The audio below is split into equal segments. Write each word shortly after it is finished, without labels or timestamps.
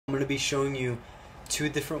I'm going to be showing you 2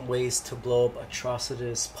 different ways to blow up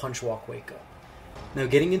Atrocitus punch walk wake up. Now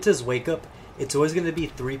getting into his wake up, it's always going to be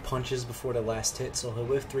 3 punches before the last hit, so he'll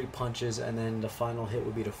whiff 3 punches and then the final hit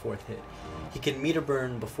will be the 4th hit. He can meter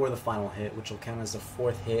burn before the final hit, which will count as the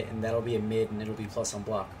 4th hit, and that'll be a mid and it'll be plus on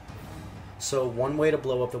block. So one way to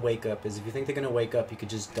blow up the wake up is if you think they're going to wake up, you could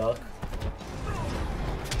just duck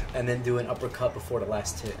and then do an uppercut before the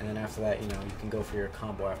last hit, and then after that, you can go for your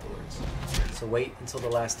combo afterwards. So wait until the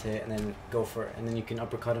last hit and then go for it, and then you can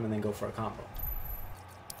uppercut him and then go for a combo.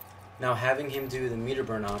 Now having him do the meter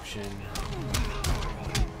burn option,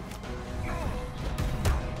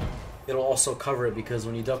 it'll also cover it because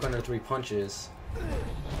when you duck under 3 punches,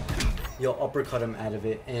 you'll uppercut him out of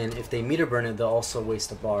it, and if they meter burn it, they'll also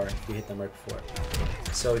waste a bar if you hit them right before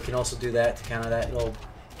it. So you can also do that to counter that. It'll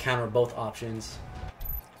counter both options.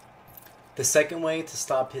 The second way to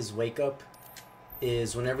stop his wake up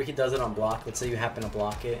is whenever he does it on block, let's say you happen to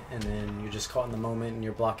block it and then you're just caught in the moment and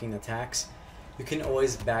you're blocking the attacks, you can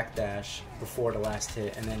always backdash before the last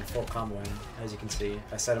hit and then full combo him. As you can see,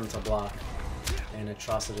 I set him to block and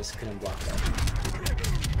Atrocitus couldn't block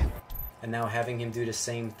that. And now having him do the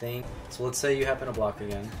same thing, so let's say you happen to block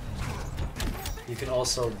again, you can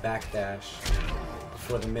also backdash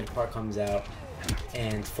before the mid part comes out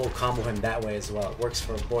and full combo him that way as well. It works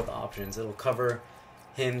for both options. It'll cover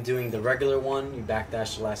him doing the regular one, you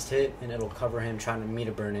backdash the last hit, and it'll cover him trying to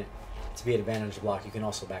meter burn it to be an advantage block. You can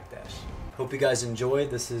also backdash. Hope you guys enjoyed.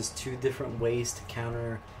 This is 2 different ways to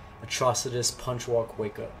counter Atrocitus punch walk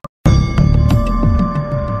wake up.